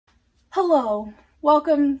Hello,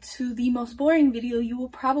 welcome to the most boring video you will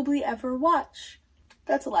probably ever watch.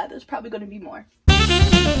 That's a lie, there's probably going to be more.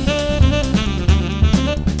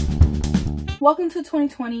 Welcome to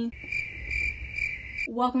 2020.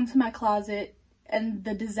 Welcome to my closet and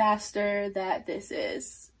the disaster that this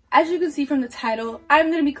is. As you can see from the title, I'm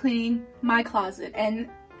going to be cleaning my closet and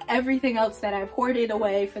everything else that I've hoarded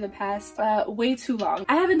away for the past way too long.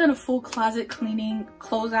 I haven't done a full closet cleaning,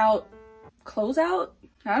 closeout?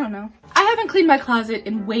 I don't know. I haven't cleaned my closet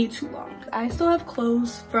in way too long. I still have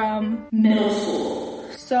clothes from middle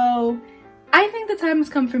school. So I think the time has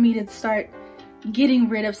come for me to start getting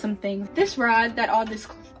rid of some things. This rod that all the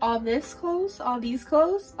clothes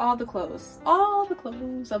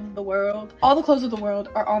of the world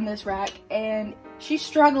are on this rack, and she's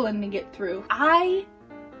struggling to get through. I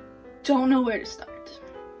don't know where to start.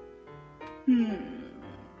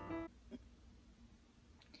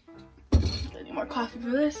 Any more coffee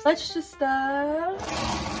for this? Let's just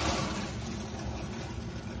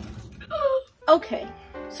okay,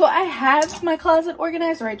 so I have my closet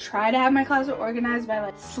organized, or I try to have my closet organized by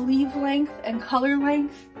like sleeve length and color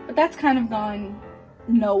length, but that's kind of gone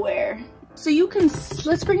nowhere. So you can,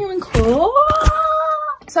 let's bring you in close.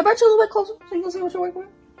 So I brought you a little bit closer so you can see what you're working with,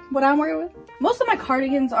 what I'm working with. Most of my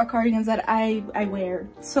cardigans are cardigans that I wear.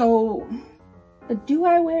 So, but do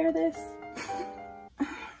I wear this?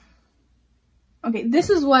 Okay, this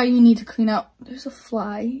is why you need to clean out. There's a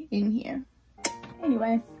fly in here.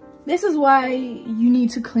 Anyway, this is why you need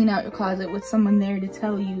to clean out your closet with someone there to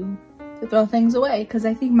tell you to throw things away. Because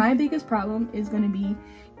I think my biggest problem is going to be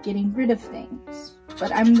getting rid of things.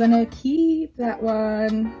 But I'm going to keep that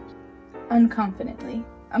one unconfidently.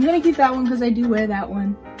 I'm going to keep that one because I do wear that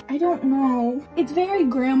one. I don't know. It's very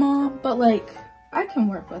grandma, but like, I can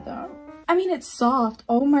work with it. I mean, it's soft.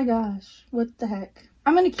 Oh my gosh. What the heck?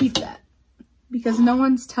 I'm going to keep that because no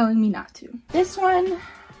one's telling me not to. This one,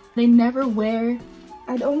 they never wear.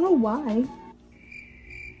 I don't know why.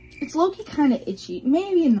 It's low-key kind of itchy.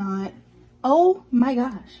 Maybe not. Oh my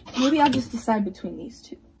gosh. Maybe I'll just decide between these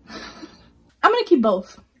two. I'm gonna keep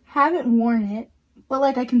both. Haven't worn it, but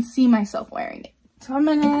like I can see myself wearing it. So I'm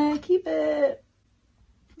gonna keep it.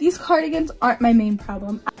 These cardigans aren't my main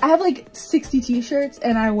problem. I have like 60 t-shirts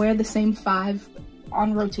and I wear the same 5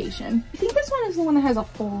 on rotation. I think this one is the one that has a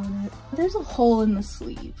hole in it. There's a hole in the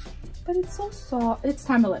sleeve, but it's so soft. It's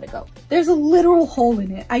time to let it go. There's a literal hole in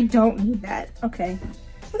it. I don't need that. Okay.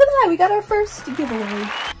 Look at that, we got our first giveaway.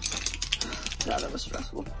 God, that was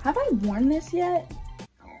stressful. Have I worn this yet?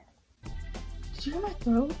 Did you hear my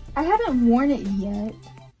throat? I haven't worn it yet.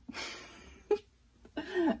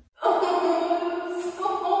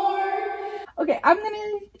 Okay,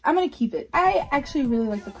 I'm gonna keep it. I actually really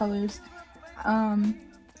like the colors. I'm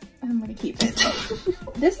gonna keep it.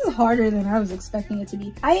 This is harder than I was expecting it to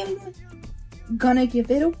be. I am gonna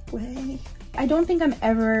give it away. I don't think I'm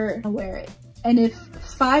ever gonna wear it. And if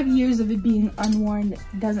 5 years of it being unworn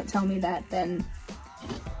doesn't tell me that, then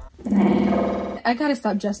I gotta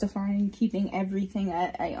stop justifying keeping everything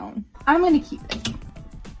I own. I'm gonna keep it.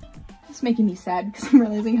 It's making me sad because I'm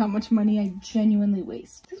realizing how much money I genuinely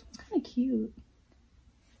waste. This one's kind of cute,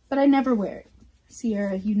 but I never wear it.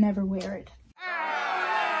 Cierra, you never wear it.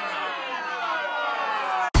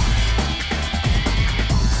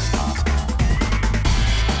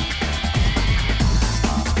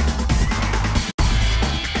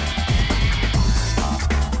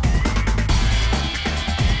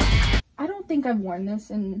 I've worn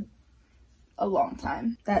this in a long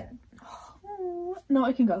time. No,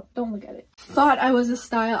 it can go. Don't look at it. Thought I was a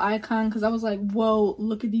style icon because I was like, whoa,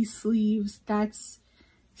 look at these sleeves. That's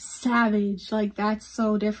savage. Like, that's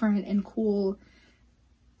so different and cool.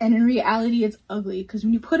 And in reality, it's ugly because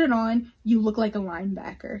when you put it on, you look like a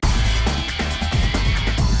linebacker.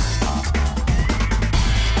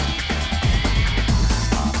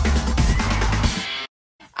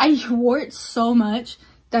 I wore it so much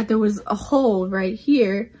that there was a hole right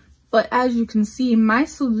here, but as you can see, my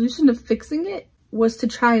solution to fixing it was to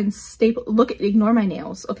try and staple. Ignore my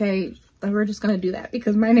nails, okay? We're just gonna do that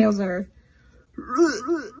because my nails are.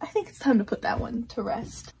 I think it's time to put that one to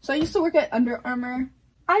rest. So I used to work at Under Armour.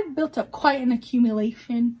 I built up quite an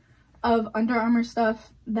accumulation of Under Armour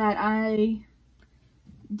stuff that I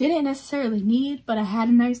didn't necessarily need, but I had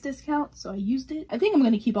a nice discount, so I used it. I think I'm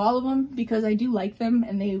gonna keep all of them because I do like them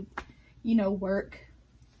and they, you know, work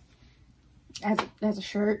as a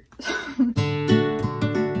shirt.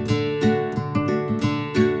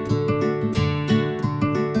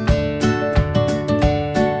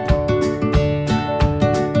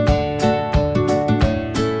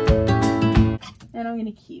 And I'm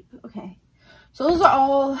gonna keep, okay. So those are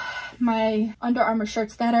all my Under Armour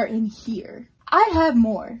shirts that are in here. I have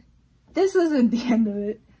more. This isn't the end of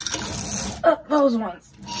it. Those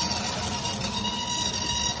ones.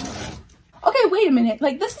 Okay, wait a minute.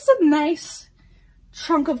 Like, this is a nice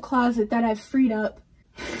chunk of closet that I've freed up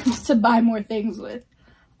to buy more things with.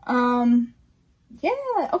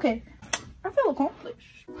 Yeah, okay. I feel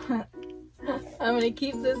accomplished. I'm gonna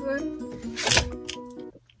keep this one.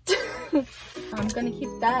 I'm gonna keep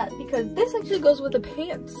that because this actually goes with the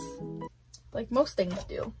pants, like most things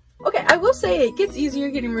do. Okay, I will say it gets easier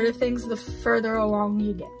getting rid of things the further along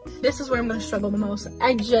you get. This is where I'm gonna struggle the most.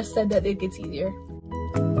 I just said that it gets easier.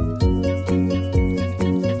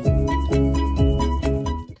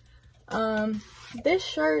 This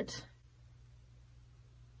shirt,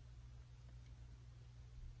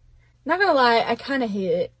 not gonna lie, I kind of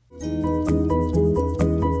hate it.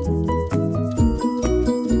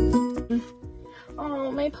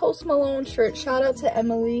 Oh, my Post Malone shirt. Shout out to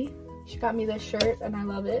Emily. She got me this shirt and I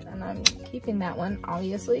love it, and I'm keeping that one,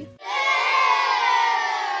 obviously.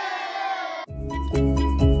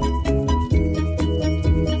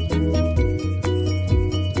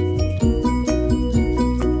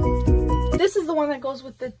 This is the one that goes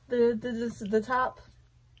with the top,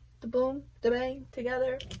 the boom, the bang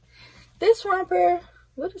together. This romper,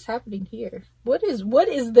 what is happening here? What is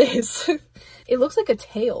this? It looks like a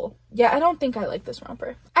tail. Yeah, I don't think I like this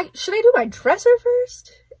romper. Should I do my dresser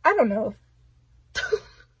first? I don't know.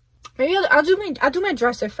 Maybe I'll do my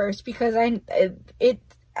dresser first because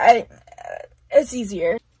it's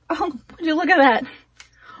easier. Oh, would you look at that?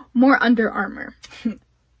 More Under Armour.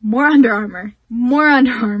 More Under Armour. More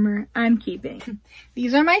Under Armour. I'm keeping.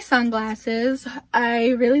 These are my sunglasses. I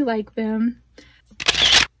really like them.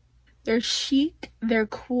 They're chic. They're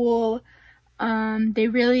cool. They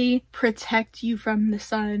really protect you from the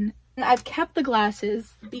sun. I've kept the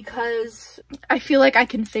glasses because I feel like I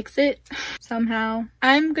can fix it somehow.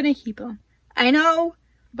 I'm gonna keep them. I know,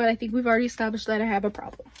 but I think we've already established that I have a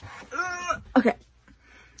problem. Okay,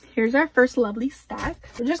 here's our first lovely stack.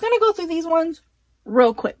 We're just gonna go through these ones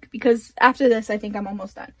real quick because after this, I think I'm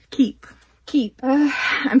almost done. Keep.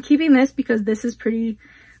 I'm keeping this because this is pretty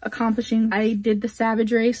accomplishing. I did the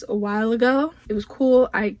Savage Race a while ago. It was cool.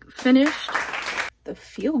 I finished the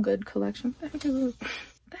Feel Good collection. What the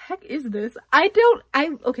heck is this?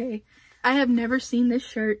 Okay, I have never seen this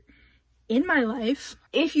shirt in my life.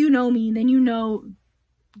 If you know me, then you know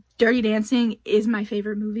Dirty Dancing is my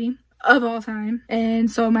favorite movie of all time. And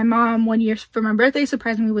so my mom one year for my birthday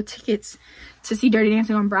surprised me with tickets to see Dirty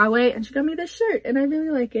Dancing on Broadway, and she got me this shirt and I really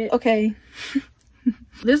like it. Okay.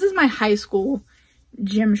 This is my high school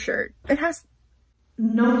gym shirt. It has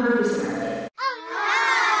no purpose in it.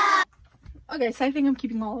 Okay, so I think I'm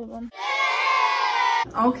keeping all of them.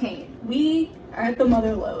 Okay, we are at the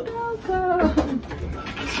mother load. Welcome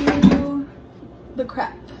to the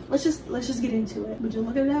crap. Let's just get into it. Would you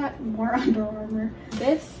look at that? More Under Armour.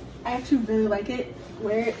 This, I actually really like it.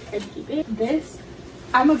 Wear it and keep it. This,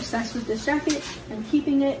 I'm obsessed with this jacket. I'm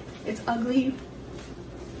keeping it. It's ugly,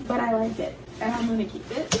 but I like it, and I'm gonna keep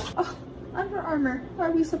it. Oh, Under Armour. Are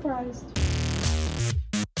we surprised?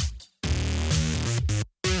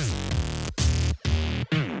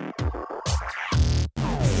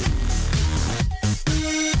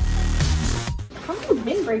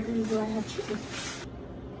 Windbreakers do I have? Jesus.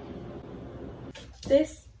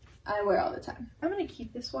 This I wear all the time. I'm gonna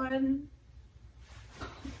keep this one. Oh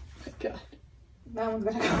my god. That one's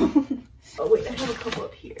gonna go. Oh wait, I have a couple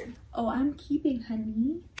up here. Oh, I'm keeping,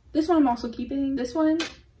 honey. This one I'm also keeping. This one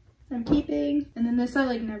I'm keeping. And then this I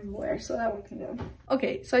like never wear, so that one can go.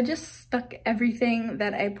 Okay, so I just stuck everything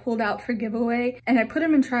that I pulled out for giveaway and I put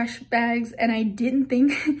them in trash bags, and I didn't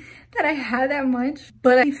think that I had that much,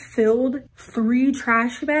 but I filled 3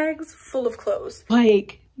 trash bags full of clothes.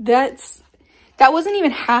 Like, that wasn't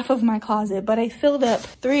even half of my closet, but I filled up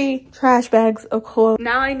 3 trash bags of clothes.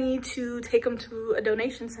 Now I need to take them to a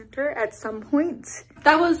donation center at some point.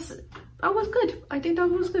 That was good. I think that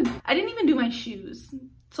was good. I didn't even do my shoes.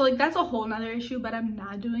 So like that's a whole nother issue, but I'm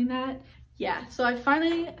not doing that. Yeah, so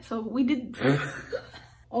we did.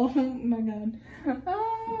 Oh my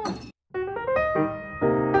god.